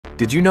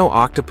Did you know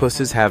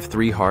octopuses have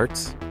 3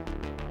 hearts?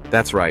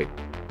 That's right,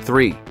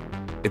 3.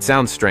 It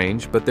sounds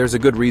strange, but there's a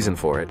good reason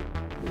for it.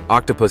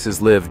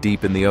 Octopuses live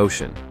deep in the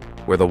ocean,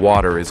 where the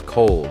water is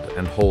cold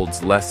and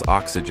holds less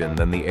oxygen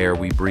than the air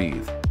we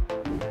breathe.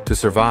 To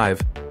survive,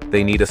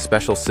 they need a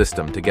special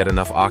system to get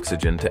enough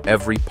oxygen to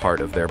every part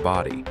of their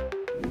body.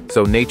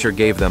 So nature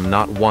gave them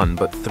not 1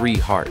 but 3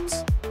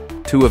 hearts.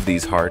 2 of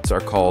these hearts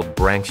are called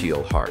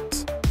branchial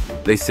hearts.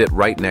 They sit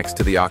right next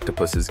to the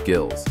octopus's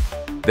gills.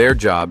 Their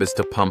job is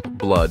to pump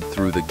blood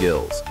through the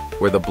gills,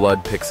 where the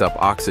blood picks up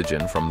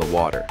oxygen from the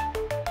water.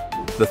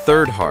 The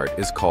 3rd heart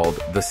is called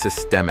the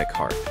systemic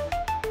heart.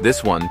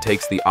 This one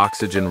takes the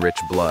oxygen-rich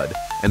blood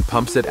and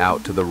pumps it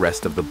out to the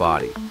rest of the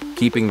body,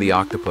 keeping the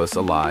octopus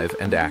alive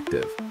and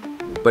active.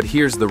 But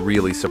here's the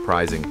really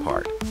surprising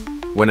part.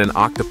 When an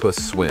octopus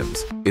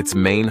swims, its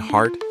main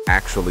heart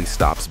actually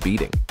stops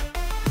beating.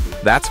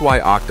 That's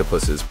why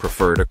octopuses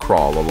prefer to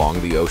crawl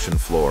along the ocean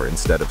floor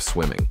instead of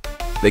swimming.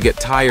 They get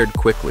tired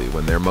quickly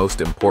when their most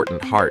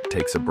important heart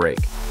takes a break.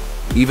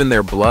 Even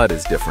their blood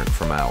is different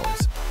from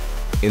ours.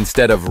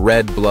 Instead of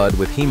red blood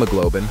with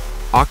hemoglobin,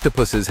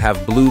 octopuses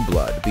have blue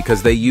blood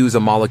because they use a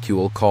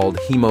molecule called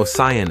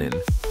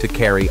hemocyanin to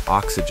carry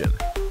oxygen.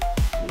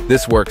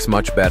 This works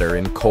much better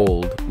in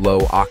cold,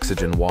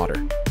 low-oxygen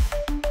water.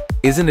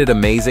 Isn't it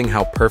amazing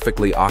how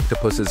perfectly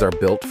octopuses are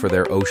built for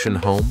their ocean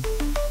home?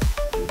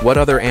 What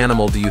other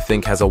animal do you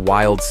think has a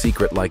wild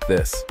secret like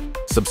this?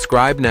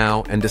 Subscribe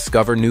now and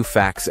discover new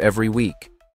facts every week.